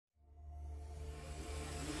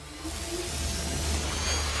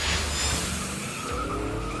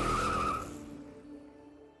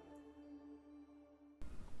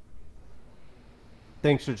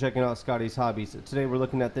Thanks for checking out Scotty's Hobbies. Today we're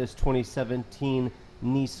looking at this 2017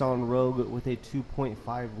 Nissan Rogue with a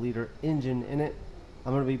 2.5 liter engine in it.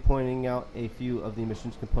 I'm going to be pointing out a few of the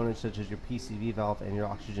emissions components such as your PCV valve and your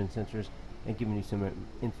oxygen sensors and giving you some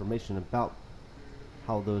information about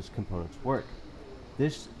how those components work.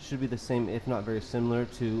 This should be the same, if not very similar,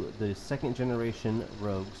 to the second generation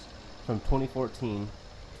Rogues from 2014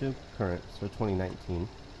 to current, so 2019.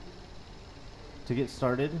 To get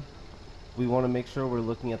started, we want to make sure we're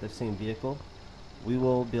looking at the same vehicle. We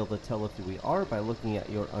will be able to tell if we are by looking at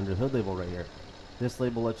your under hood label right here. This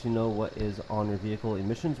label lets you know what is on your vehicle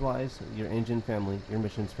emissions wise, your engine family, your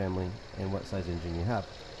emissions family, and what size engine you have.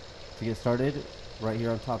 To get started, right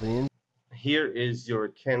here on top of the engine, here is your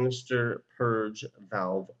canister purge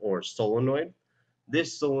valve or solenoid.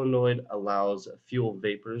 This solenoid allows fuel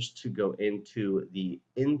vapors to go into the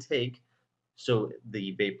intake, so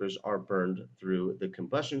the vapors are burned through the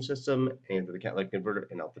combustion system and through the catalytic converter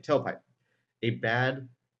and out the tailpipe. A bad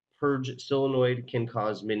purge solenoid can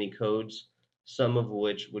cause many codes, some of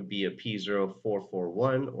which would be a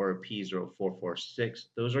P0441 or a P0446.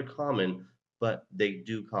 Those are common, but they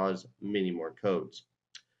do cause many more codes.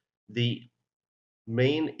 The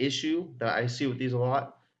main issue that I see with these a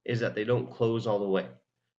lot is that they don't close all the way.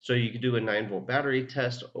 So you could do a 9-volt battery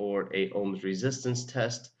test or a ohms resistance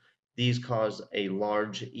test. These cause a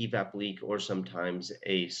large EVAP leak or sometimes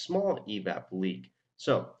a small EVAP leak.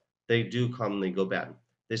 So they do commonly go bad.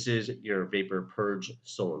 This is your vapor purge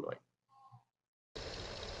solenoid.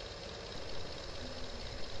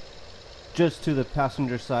 just to the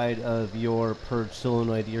passenger side of your purge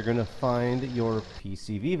solenoid, you're going to find your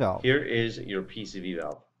PCV valve. Here is your PCV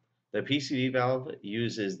valve. The PCV valve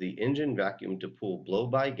uses the engine vacuum to pull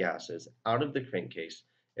blow-by gases out of the crankcase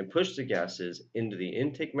and push the gases into the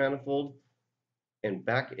intake manifold and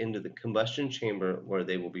back into the combustion chamber, where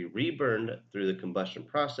they will be reburned through the combustion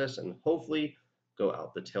process and hopefully go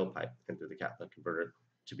out the tailpipe and through the catalytic converter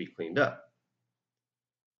to be cleaned up.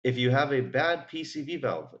 If you have a bad PCV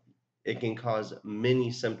valve, it can cause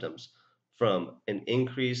many symptoms, from an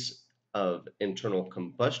increase of internal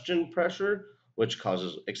combustion pressure, which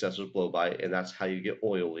causes excessive blow-by, and that's how you get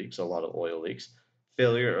oil leaks, a lot of oil leaks.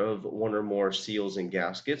 Failure of one or more seals and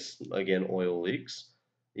gaskets, again, oil leaks.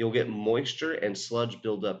 You'll get moisture and sludge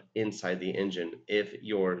buildup inside the engine if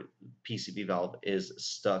your PCV valve is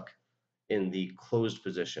stuck in the closed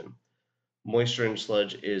position. Moisture and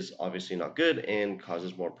sludge is obviously not good and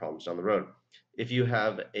causes more problems down the road. If you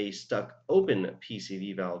have a stuck open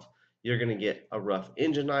PCV valve, you're going to get a rough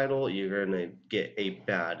engine idle, you're going to get a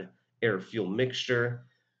bad air-fuel mixture,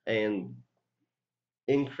 and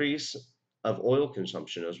increase of oil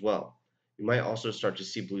consumption as well. You might also start to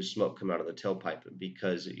see blue smoke come out of the tailpipe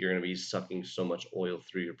because you're going to be sucking so much oil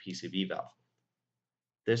through your PCV valve.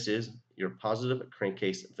 This is your positive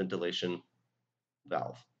crankcase ventilation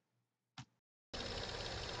valve.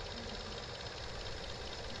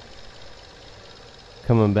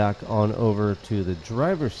 Coming back on over to the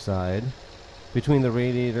driver's side, between the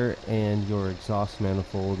radiator and your exhaust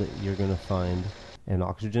manifold, you're going to find an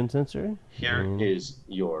oxygen sensor. Here is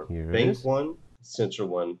your bank 1, sensor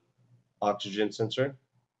 1, oxygen sensor,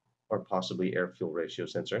 or possibly air-fuel ratio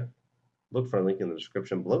sensor. Look for a link in the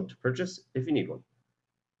description below to purchase if you need one.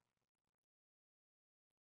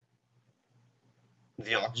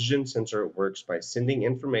 The oxygen sensor works by sending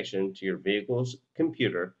information to your vehicle's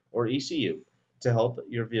computer or ECU to help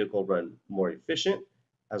your vehicle run more efficient,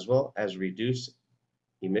 as well as reduce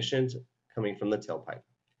emissions coming from the tailpipe.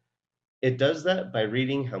 It does that by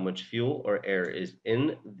reading how much fuel or air is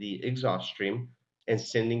in the exhaust stream and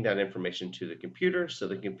sending that information to the computer, so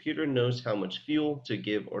the computer knows how much fuel to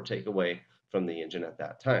give or take away from the engine at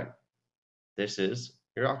that time. This is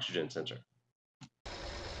your oxygen sensor.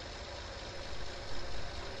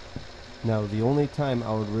 Now, the only time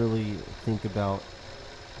I would really think about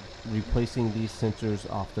replacing these sensors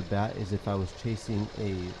off the bat is if I was chasing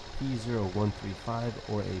a P0135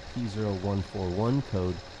 or a P0141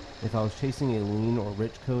 code. If I was chasing a lean or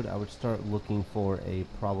rich code, I would start looking for a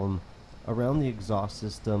problem around the exhaust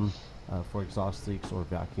system for exhaust leaks or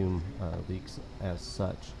vacuum leaks as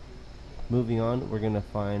such. Moving on, we're going to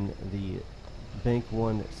find the Bank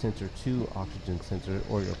 1 Sensor 2 oxygen sensor,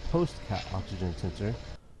 or your post-cat oxygen sensor,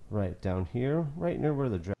 right down here, right near where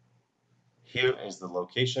the Here is the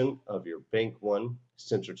location of your Bank 1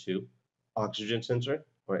 Sensor 2 oxygen sensor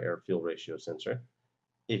or air-fuel ratio sensor.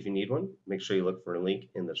 If you need one, make sure you look for a link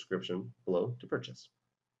in the description below to purchase.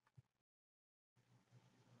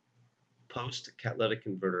 Post-catalytic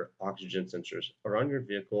converter oxygen sensors are on your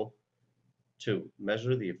vehicle to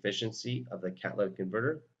measure the efficiency of the catalytic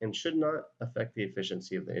converter and should not affect the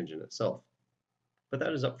efficiency of the engine itself. but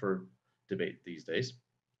that is up for debate these days.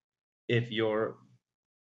 If your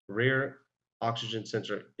rear oxygen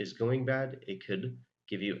sensor is going bad, it could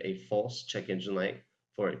give you a false check engine light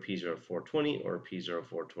for a P0420 or a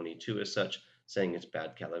P0422 as such, saying it's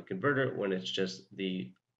bad catalytic converter when it's just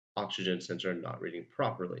the oxygen sensor not reading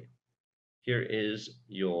properly. Here is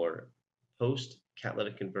your post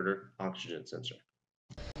catalytic converter oxygen sensor.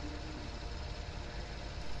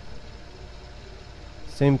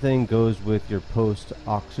 Same thing goes with your post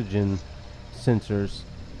oxygen sensors.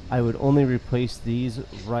 I would only replace these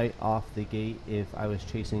right off the gate if I was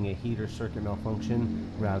chasing a heater circuit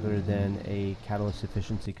malfunction rather than a catalyst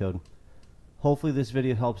efficiency code. Hopefully this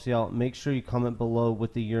video helps you out. Make sure you comment below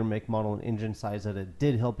with the year, make, model, and engine size that it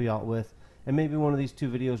did help you out with, and maybe one of these two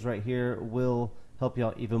videos right here will help you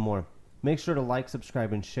out even more. Make sure to like,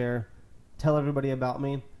 subscribe, and share. Tell everybody about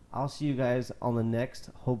me. I'll see you guys on the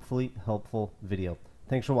next, hopefully helpful video.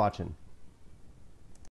 Thanks for watching.